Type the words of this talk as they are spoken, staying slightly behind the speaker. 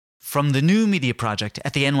From the new media project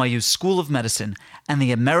at the NYU School of Medicine and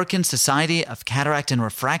the American Society of Cataract and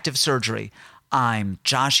Refractive Surgery, I'm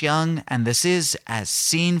Josh Young, and this is As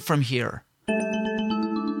Seen From Here.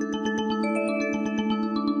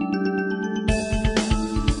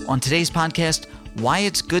 On today's podcast, why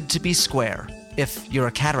it's good to be square if you're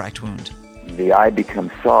a cataract wound. The eye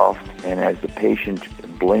becomes soft, and as the patient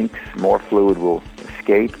blinks, more fluid will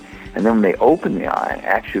escape. And then when they open the eye,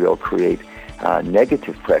 actually they'll create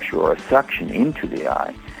negative pressure or a suction into the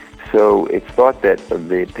eye. So it's thought that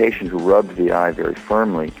the patient who rubs the eye very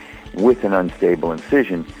firmly with an unstable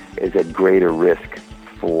incision is at greater risk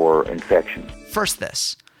for infection. First,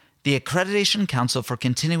 this. The Accreditation Council for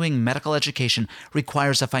Continuing Medical Education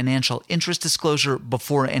requires a financial interest disclosure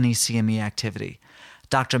before any CME activity.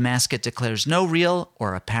 Dr. Masket declares no real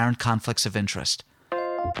or apparent conflicts of interest.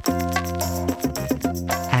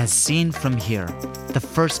 As Seen From Here, the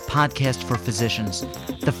first podcast for physicians,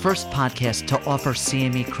 the first podcast to offer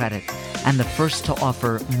CME credit, and the first to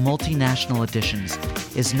offer multinational editions,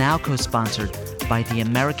 is now co-sponsored by the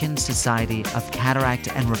American Society of Cataract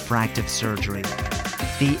and Refractive Surgery.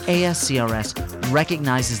 The ASCRS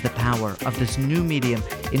recognizes the power of this new medium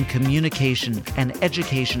in communication and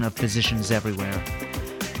education of physicians everywhere.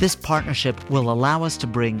 This partnership will allow us to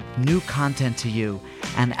bring new content to you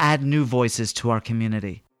and add new voices to our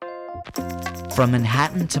community. From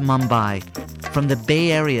Manhattan to Mumbai, from the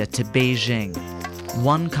Bay Area to Beijing,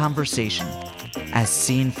 one conversation, as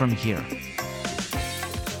seen from here.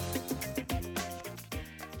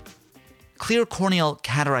 Clear corneal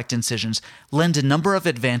cataract incisions lend a number of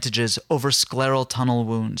advantages over scleral tunnel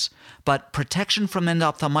wounds, but protection from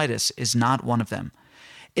endophthalmitis is not one of them.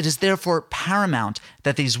 It is therefore paramount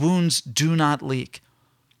that these wounds do not leak.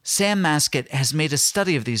 Sam Masket has made a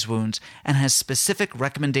study of these wounds and has specific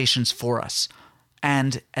recommendations for us.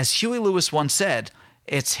 And as Huey Lewis once said,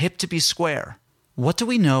 it's hip to be square. What do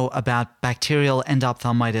we know about bacterial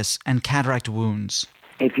endophthalmitis and cataract wounds?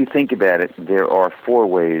 If you think about it, there are 4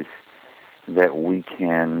 ways that we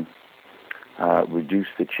can reduce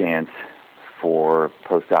the chance for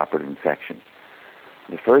postoperative infection.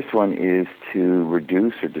 The first one is to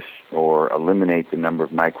reduce or eliminate the number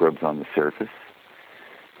of microbes on the surface,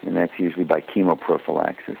 and that's usually by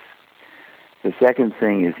chemoprophylaxis. The second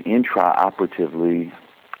thing is intraoperatively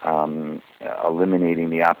eliminating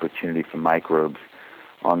the opportunity for microbes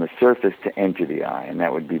on the surface to enter the eye, and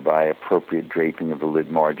that would be by appropriate draping of the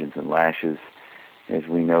lid margins and lashes, as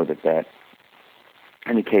we know that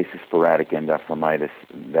in the case of sporadic endophthalmitis,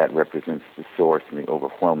 that represents the source in the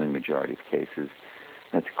overwhelming majority of cases.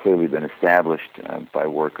 That's clearly been established by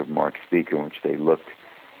work of Mark Speaker, in which they looked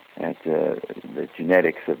at the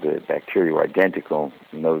genetics of the bacteria were identical,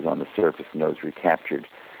 and those on the surface and those recaptured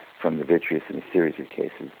from the vitreous in a series of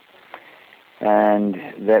cases. And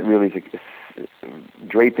that really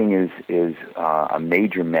draping is a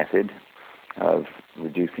major method of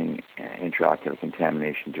reducing intraocular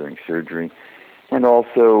contamination during surgery. And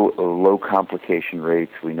also low complication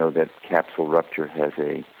rates. We know that capsule rupture has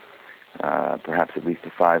a perhaps at least a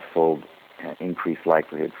 5-fold increased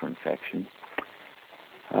likelihood for infection.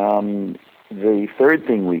 The third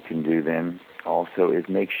thing we can do then also is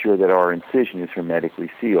make sure that our incision is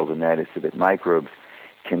hermetically sealed, and that is so that microbes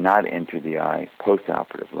cannot enter the eye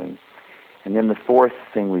postoperatively. And then the fourth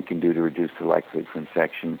thing we can do to reduce the likelihood for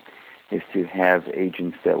infection is to have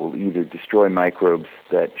agents that will either destroy microbes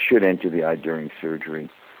that should enter the eye during surgery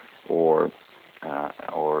or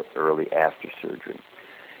early after surgery.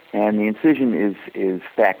 And the incision is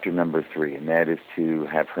factor number 3, and that is to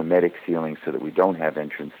have hermetic sealing so that we don't have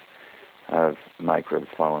entrance of microbes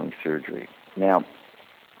following surgery. Now,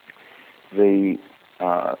 the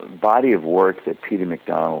body of work that Peter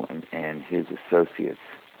McDonald and his associates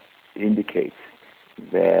indicates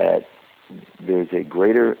that there's a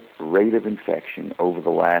greater rate of infection over the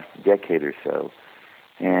last decade or so,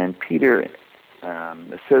 and Peter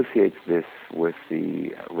associates this with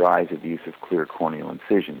the rise of the use of clear corneal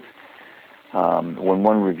incisions. When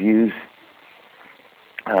one reviews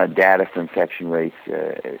data for infection rates,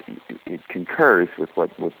 it concurs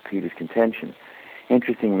with Peter's contention.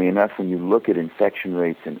 Interestingly enough, when you look at infection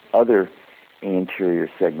rates in other anterior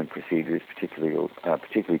segment procedures,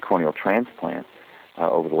 particularly corneal transplant,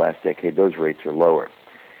 over the last decade, those rates are lower.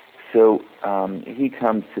 So he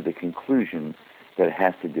comes to the conclusion that it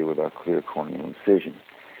has to do with our clear corneal incision.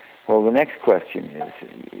 Well, the next question is,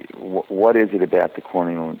 what is it about the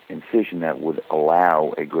corneal incision that would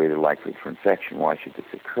allow a greater likelihood for infection? Why should this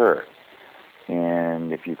occur?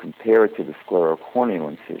 And if you compare it to the sclerocorneal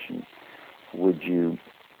incision, would you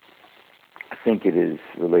think it is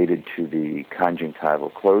related to the conjunctival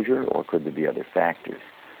closure, or could there be other factors?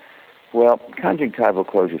 Well, conjunctival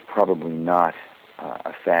closure is probably not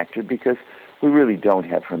a factor because we really don't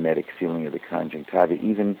have hermetic sealing of the conjunctiva.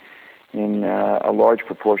 Even in a large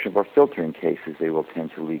proportion of our filtering cases, they will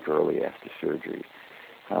tend to leak early after surgery.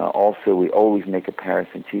 Also, we always make a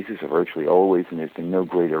paracentesis, or virtually always, and there's been no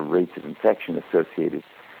greater rates of infection associated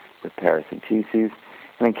with paracenteses.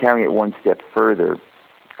 And then carrying it one step further,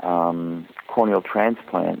 corneal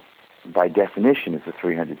transplant, by definition, is a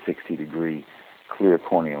 360-degree clear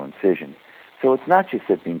corneal incision. So it's not just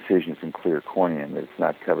that the incision is in clear cornea and that it's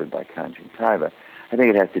not covered by conjunctiva. I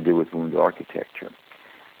think it has to do with wound architecture.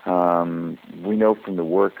 We know from the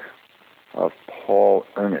work of Paul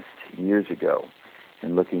Ernest years ago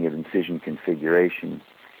in looking at incision configuration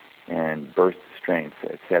and burst strength,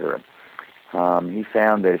 etc., he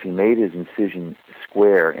found that if he made his incision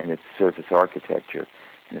square in its surface architecture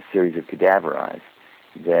in a series of cadaver eyes,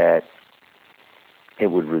 that it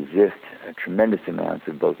would resist tremendous amounts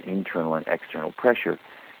of both internal and external pressure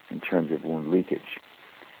in terms of wound leakage.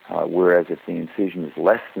 Whereas if the incision is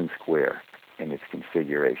less than square in its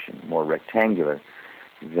configuration, more rectangular,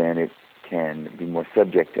 then it can be more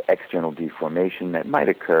subject to external deformation that might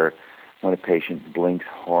occur when a patient blinks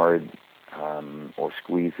hard or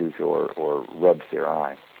squeezes or rubs their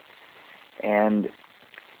eye. And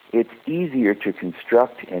it's easier to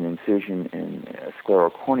construct an incision in a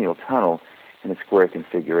sclerocorneal tunnel in a square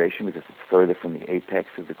configuration because it's further from the apex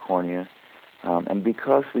of the cornea, and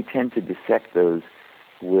because we tend to dissect those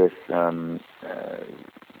with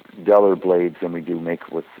duller blades than we do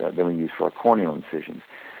than we use for our corneal incisions.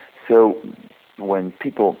 So when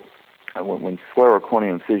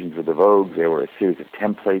sclerocorneal incisions were the vogue, there were a series of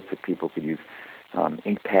templates that people could use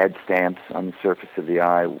ink pad stamps on the surface of the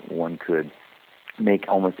eye. One could make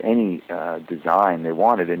almost any design they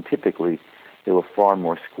wanted, and typically they were far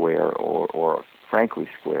more square or frankly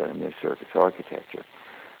square in their surface architecture.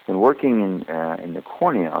 When working in the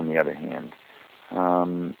cornea, on the other hand,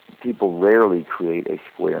 people rarely create a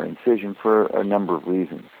square incision for a number of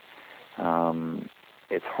reasons.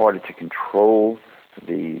 It's harder to control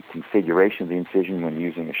the configuration of the incision when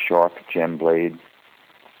using a sharp gem blade.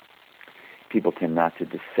 People tend not to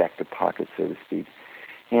dissect the pocket, so to speak.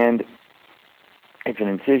 And if an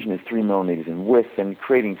incision is 3 millimeters in width, then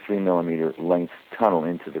creating 3 millimeter length tunnel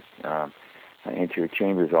into the anterior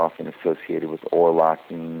chamber is often associated with ore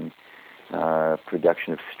locking,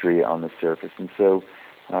 production of stria on the surface, and so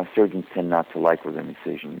surgeons tend not to like with an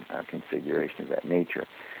incision configuration of that nature.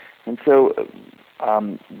 And so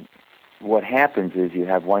what happens is you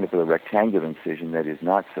wind up with a rectangular incision that is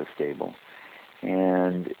not so stable,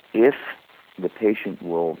 and if the patient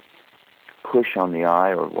will push on the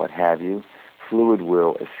eye or what have you, fluid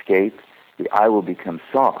will escape, the eye will become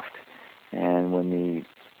soft, and when the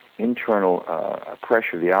internal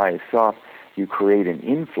pressure of the eye is soft, you create an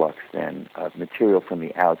influx then of material from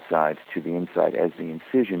the outside to the inside as the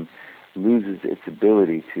incision loses its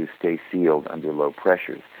ability to stay sealed under low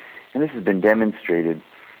pressures. And this has been demonstrated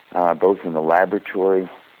both in the laboratory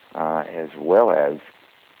as well as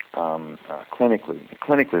clinically.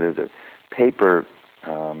 Clinically, there's a paper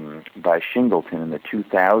by Shingleton in the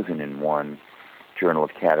 2001 Journal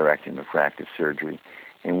of Cataract and Refractive Surgery,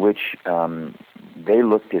 in which they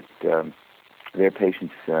looked at their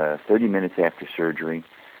patients 30 minutes after surgery,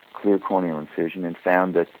 clear corneal incision, and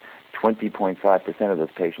found that 20.5% of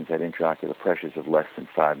those patients had intraocular pressures of less than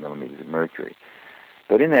 5 millimeters of mercury.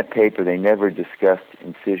 But in that paper, they never discussed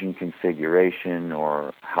incision configuration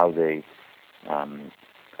or how they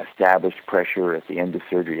established pressure at the end of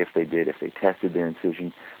surgery, if they tested their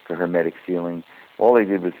incision for hermetic sealing. All they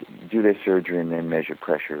did was do their surgery and then measure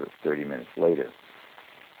pressure 30 minutes later.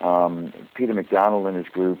 Peter McDonald and his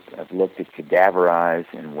group have looked at cadaver eyes,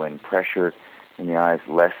 and when pressure in the eye is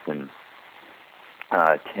less than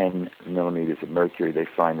 10 millimeters of mercury, they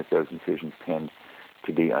find that those incisions tend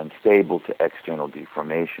to be unstable to external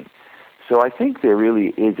deformation. So I think there really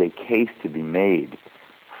is a case to be made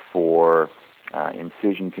for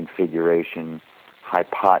incision configuration,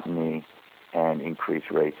 hypotony, and increased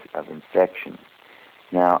rates of infection.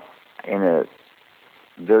 Now, in a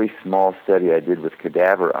very small study I did with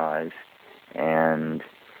cadaver eyes and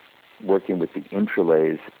working with the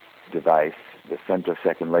intralaser device, the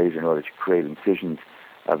femtosecond laser, in order to create incisions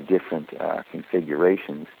of different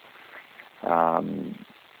configurations,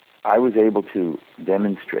 I was able to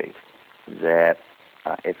demonstrate that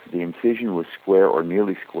if the incision was square or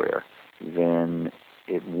nearly square, then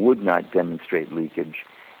it would not demonstrate leakage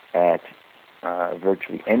at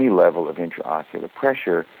virtually any level of intraocular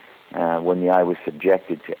pressure when the eye was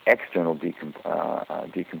subjected to external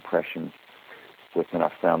decompression with an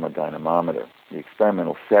ophthalmodynamometer. The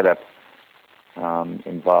experimental setup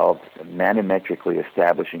involved manometrically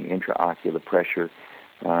establishing intraocular pressure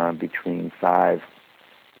between 5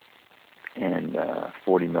 and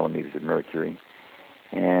 40 millimeters of mercury,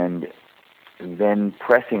 and then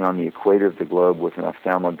pressing on the equator of the globe with an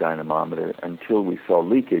ophthalmodynamometer until we saw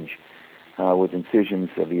leakage with incisions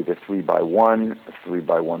of either 3 by 1, 3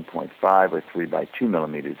 by 1.5, or 3 by 2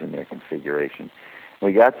 millimeters in their configuration.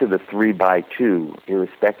 We got to the 3 by 2,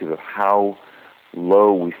 irrespective of how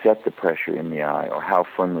low we set the pressure in the eye or how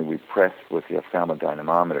firmly we pressed with the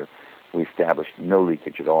ophthalmodynamometer, we established no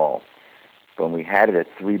leakage at all. But when we had it at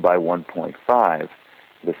 3 by 1.5,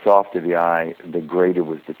 the softer the eye, the greater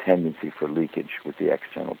was the tendency for leakage with the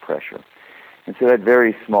external pressure. And so that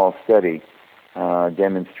very small study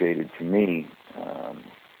demonstrated to me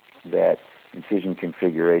that incision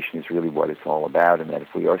configuration is really what it's all about, and that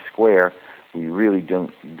if we are square, we really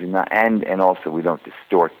do not, and also we don't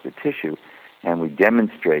distort the tissue, and we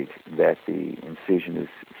demonstrate that the incision is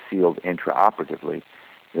sealed intraoperatively,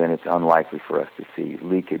 then it's unlikely for us to see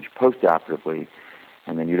leakage postoperatively,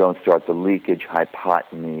 and then you don't start the leakage,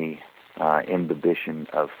 hypotony, imbibition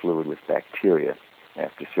of fluid with bacteria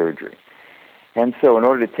after surgery. And so in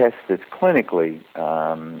order to test this clinically,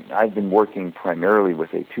 I've been working primarily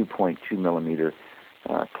with a 2.2 millimeter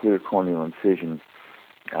clear corneal incision,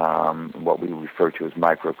 what we refer to as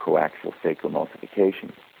microcoaxial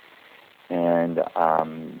phacoemulsification. And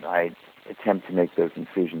I attempt to make those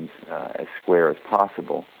incisions as square as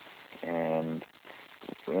possible. And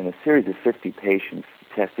in a series of 50 patients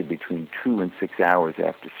tested between 2 and 6 hours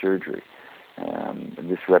after surgery, and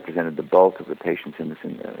this represented the bulk of the patients in this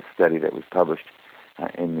study that was published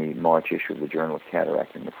in the March issue of the Journal of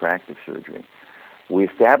Cataract and Refractive Surgery. We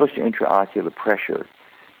established intraocular pressure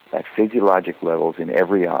at physiologic levels in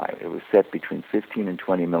every eye. It was set between 15 and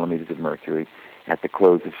 20 millimeters of mercury at the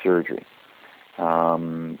close of surgery.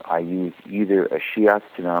 I used either a Schiat's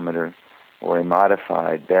tonometer or a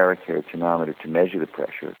modified Barrack-Hair tonometer to measure the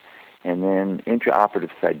pressure, and then intraoperative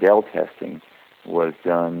Seidel testing was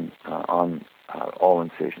done on all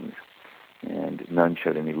incisions, and none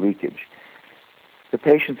showed any leakage. The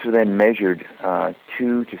patients were then measured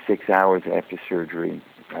 2 to 6 hours after surgery,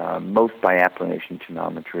 most by applanation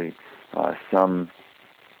tonometry, some,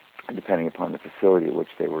 depending upon the facility at which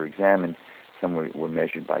they were examined, some were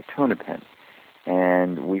measured by tonopen.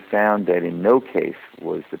 And we found that in no case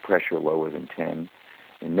was the pressure lower than 10.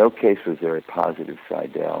 In no case was there a positive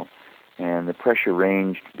Seidel. And the pressure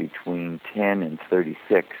ranged between 10 and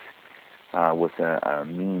 36 with a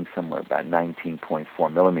mean somewhere about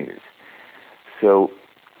 19.4 millimeters. So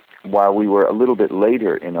while we were a little bit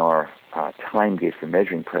later in our time gauge for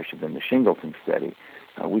measuring pressure than the Shingleton study,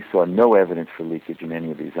 we saw no evidence for leakage in any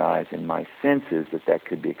of these eyes, and my sense is that that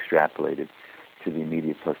could be extrapolated to the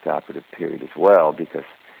immediate postoperative period as well, because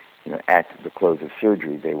at the close of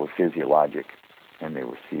surgery they were physiologic and they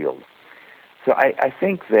were sealed. So I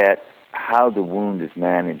think that how the wound is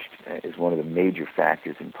managed is one of the major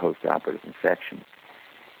factors in postoperative infection.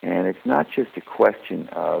 And it's not just a question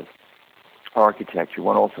of architecture.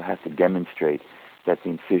 One also has to demonstrate that the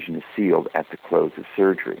incision is sealed at the close of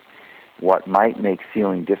surgery. What might make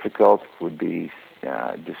sealing difficult would be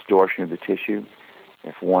distortion of the tissue.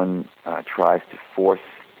 If one tries to force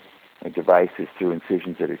devices through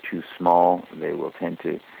incisions that are too small, they will tend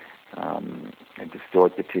to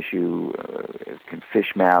distort the tissue, it can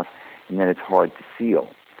fish mouth, and then it's hard to seal.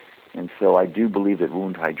 And so I do believe that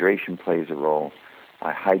wound hydration plays a role.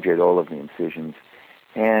 I hydrate all of the incisions.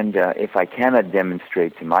 And if I cannot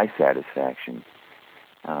demonstrate to my satisfaction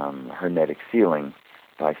hermetic sealing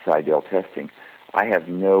by Seidel testing, I have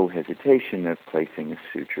no hesitation of placing a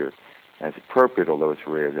suture as appropriate, although it's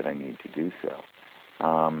rare that I need to do so.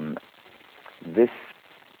 This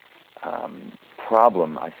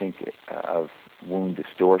problem, I think, of wound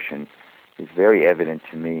distortion is very evident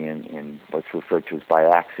to me in what's referred to as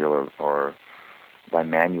biaxial or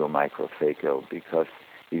bimanual microphaco, because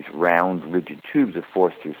these round, rigid tubes are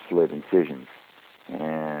forced through slit incisions.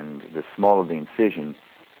 And the smaller the incision,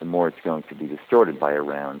 the more it's going to be distorted by a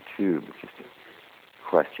round tube. It's just a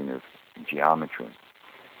question of geometry.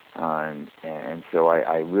 And so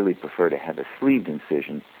I really prefer to have a sleeved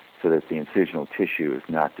incision so that the incisional tissue is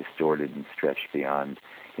not distorted and stretched beyond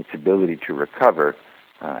its ability to recover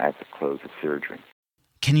at the close of surgery.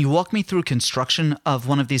 Can you walk me through construction of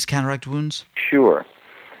one of these cataract wounds? Sure.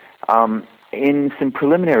 In some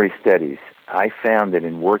preliminary studies, I found that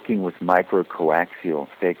in working with microcoaxial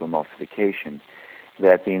phacoemulsification,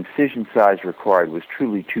 that the incision size required was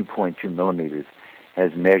truly 2.2 millimeters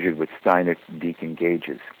as measured with Stein Deacon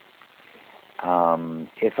gauges.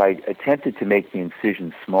 If I attempted to make the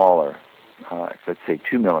incision smaller, let's say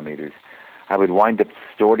 2 millimeters, I would wind up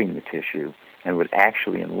distorting the tissue and would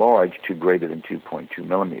actually enlarge to greater than 2.2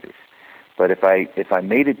 millimeters. But if I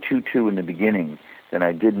made it 2.2 in the beginning, then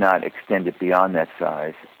I did not extend it beyond that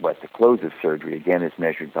size at the close of surgery, again as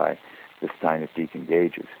measured by the Stein at Deacon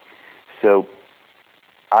gauges. So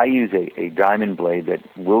I use a diamond blade that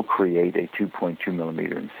will create a 2.2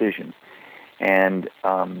 millimeter incision. And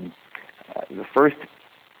the first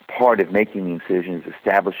part of making the incision is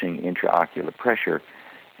establishing intraocular pressure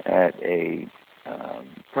at a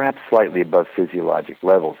perhaps slightly above physiologic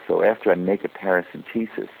levels. So after I make a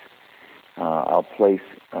paracentesis, I'll place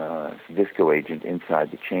visco agent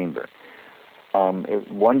inside the chamber.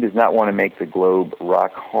 One does not want to make the globe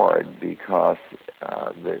rock hard because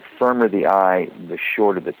the firmer the eye, the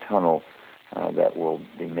shorter the tunnel that will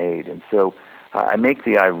be made. And so I make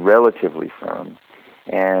the eye relatively firm.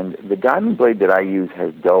 And the diamond blade that I use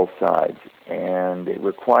has dull sides, and it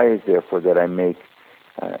requires, therefore, that I make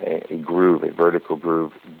a groove, a vertical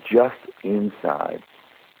groove, just inside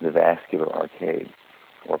the vascular arcade,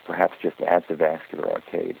 or perhaps just at the vascular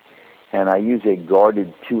arcade. And I use a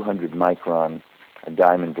guarded 200 micron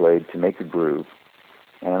diamond blade to make a groove.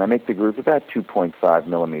 And I make the groove about 2.5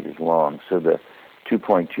 millimeters long, so the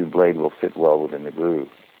 2.2 blade will fit well within the groove.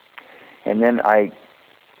 And then I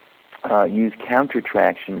use counter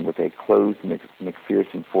traction with a closed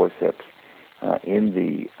McPherson forceps in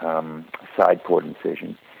the side port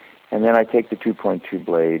incision. And then I take the 2.2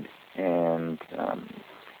 blade and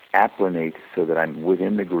applanate so that I'm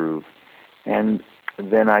within the groove. And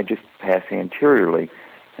then I just pass anteriorly.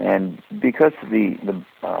 And because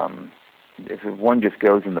if one just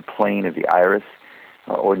goes in the plane of the iris,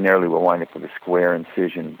 ordinarily we'll wind up with a square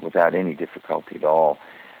incision without any difficulty at all.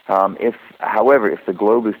 However, if the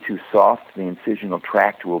globe is too soft, the incisional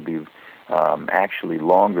tract will be actually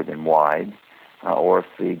longer than wide, or if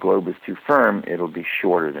the globe is too firm, it'll be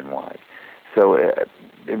shorter than wide. So it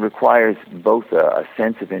requires both a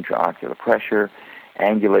sense of intraocular pressure,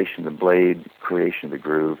 angulation of the blade, creation of the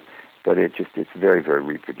groove, but it's very, very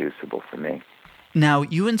reproducible for me. Now,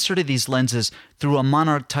 you inserted these lenses through a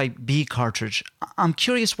Monarch Type B cartridge. I'm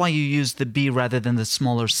curious why you used the B rather than the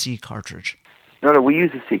smaller C cartridge. No, we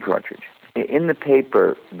use a C cartridge. In the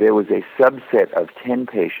paper, there was a subset of 10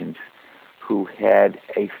 patients who had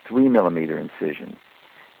a 3 millimeter incision,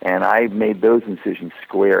 and I made those incisions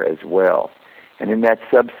square as well. And in that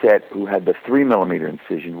subset who had the 3 millimeter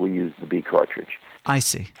incision, we used the B cartridge. I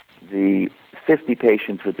see. The 50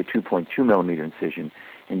 patients with the 2.2 millimeter incision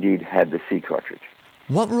indeed had the C cartridge.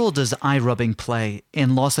 What role does eye rubbing play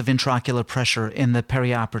in loss of intraocular pressure in the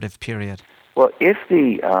perioperative period? Well, if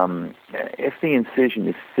the incision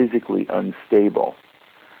is physically unstable,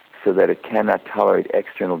 so that it cannot tolerate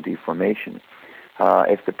external deformation,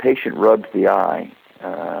 if the patient rubs the eye,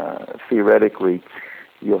 theoretically,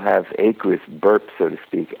 you'll have aqueous burp, so to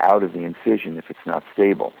speak, out of the incision if it's not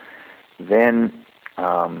stable. Then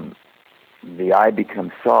the eye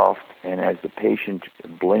becomes soft, and as the patient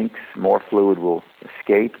blinks, more fluid will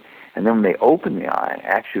escape. And then when they open the eye,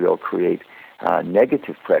 actually they'll create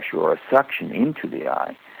negative pressure or a suction into the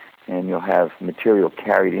eye, and you'll have material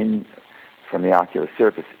carried in from the ocular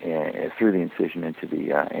surface through the incision into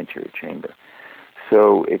the anterior chamber.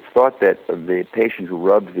 So it's thought that the patient who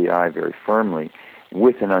rubs the eye very firmly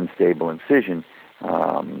with an unstable incision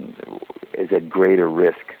is at greater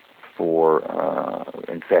risk for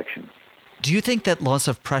infection. Do you think that loss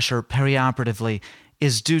of pressure perioperatively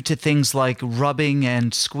is due to things like rubbing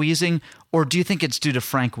and squeezing, or do you think it's due to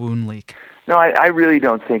frank wound leak? No, I really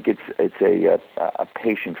don't think it's a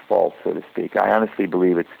patient fault, so to speak. I honestly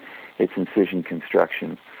believe it's incision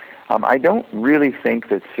construction. I don't really think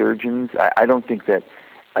that surgeons, I don't think that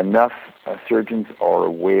enough surgeons are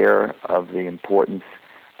aware of the importance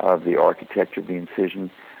of the architecture of the incision.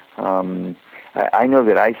 I know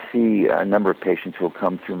that I see a number of patients who will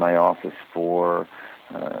come through my office for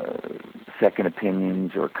second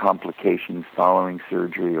opinions or complications following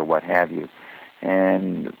surgery or what have you.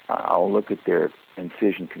 And I'll look at their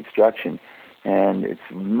incision construction, and it's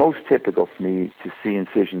most typical for me to see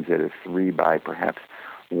incisions that are 3 by perhaps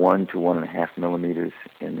 1 to 1.5 millimeters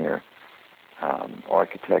in their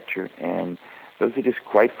architecture, and those are just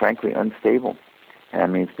quite frankly unstable. And I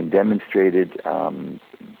mean, it's been demonstrated,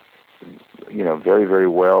 very, very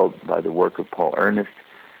well by the work of Paul Ernest.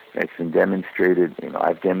 It's been demonstrated,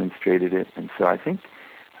 I've demonstrated it, and so I think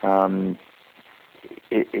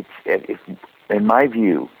in my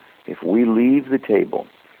view, if we leave the table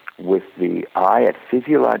with the eye at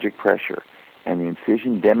physiologic pressure and the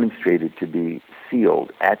incision demonstrated to be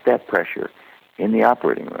sealed at that pressure in the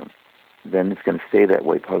operating room, then it's going to stay that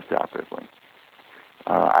way postoperatively.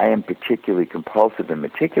 I am particularly compulsive and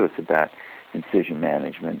meticulous about incision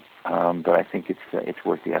management. But I think it's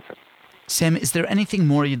worth the effort. Sam, is there anything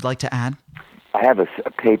more you'd like to add? I have a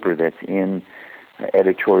paper that's in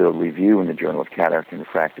editorial review in the Journal of Cataract and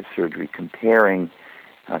Refractive Surgery comparing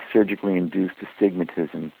surgically induced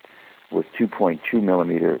astigmatism with 2.2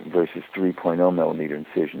 millimeter versus 3.0 millimeter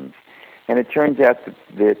incisions. And it turns out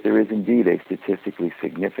that there is indeed a statistically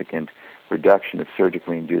significant reduction of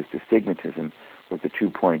surgically induced astigmatism with the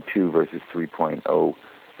 2.2 versus 3.0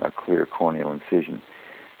 clear corneal incision.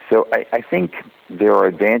 So I think there are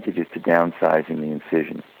advantages to downsizing the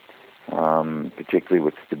incision, particularly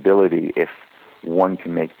with stability if one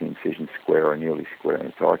can make the incision square or nearly square in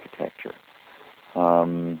its architecture.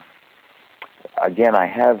 Again, I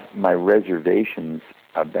have my reservations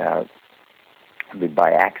about the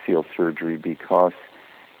biaxial surgery because,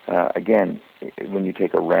 again, when you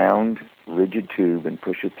take a round, rigid tube and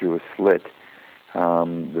push it through a slit,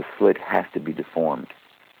 the slit has to be deformed.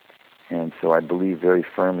 And so I believe very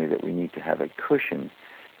firmly that we need to have a cushion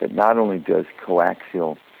that not only does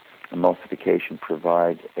coaxial emulsification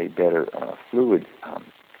provide a better fluid,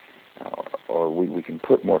 or we can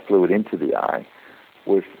put more fluid into the eye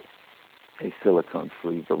with a silicone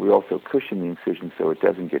sleeve, but we also cushion the incision so it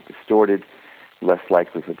doesn't get distorted, less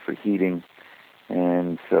likelihood for heating.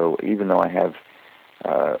 And so even though I have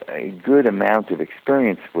a good amount of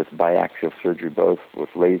experience with biaxial surgery, both with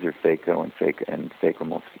laser phaco and phaco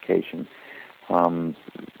emulsification,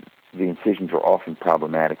 the incisions are often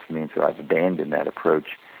problematic for me, and so I've abandoned that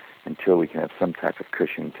approach until we can have some type of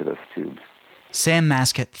cushioning to those tubes. Sam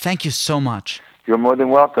Masket, thank you so much. You're more than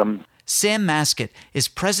welcome. Sam Masket is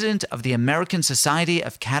president of the American Society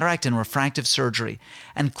of Cataract and Refractive Surgery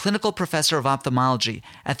and clinical professor of ophthalmology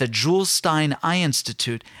at the Jules Stein Eye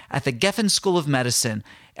Institute at the Geffen School of Medicine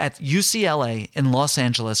at U.C.L.A. in Los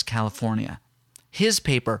Angeles, California. His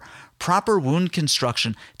paper, Proper Wound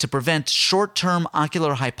Construction to Prevent Short-Term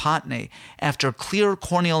Ocular Hypotony After Clear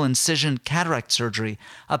Corneal Incision Cataract Surgery,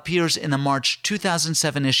 appears in the March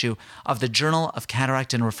 2007 issue of the Journal of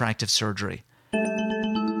Cataract and Refractive Surgery.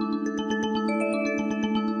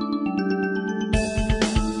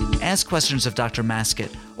 Ask questions of Dr.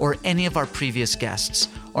 Masket or any of our previous guests,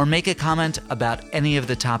 or make a comment about any of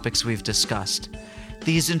the topics we've discussed.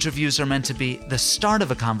 These interviews are meant to be the start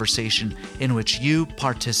of a conversation in which you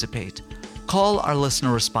participate. Call our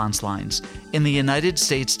listener response lines. In the United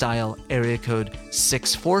States, dial area code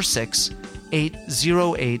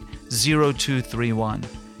 646-808-0231.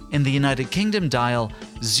 In the United Kingdom, dial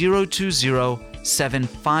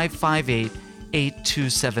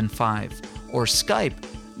 020-7558-8275 or Skype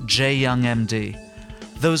JYoungMD.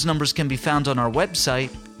 Those numbers can be found on our website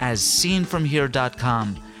as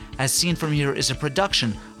seenfromhere.com. As Seen From Here is a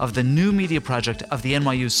production of the new media project of the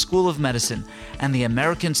NYU School of Medicine and the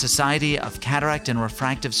American Society of Cataract and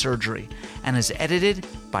Refractive Surgery, and is edited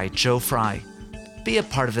by Joe Fry. Be a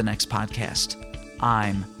part of the next podcast.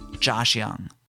 I'm Josh Young.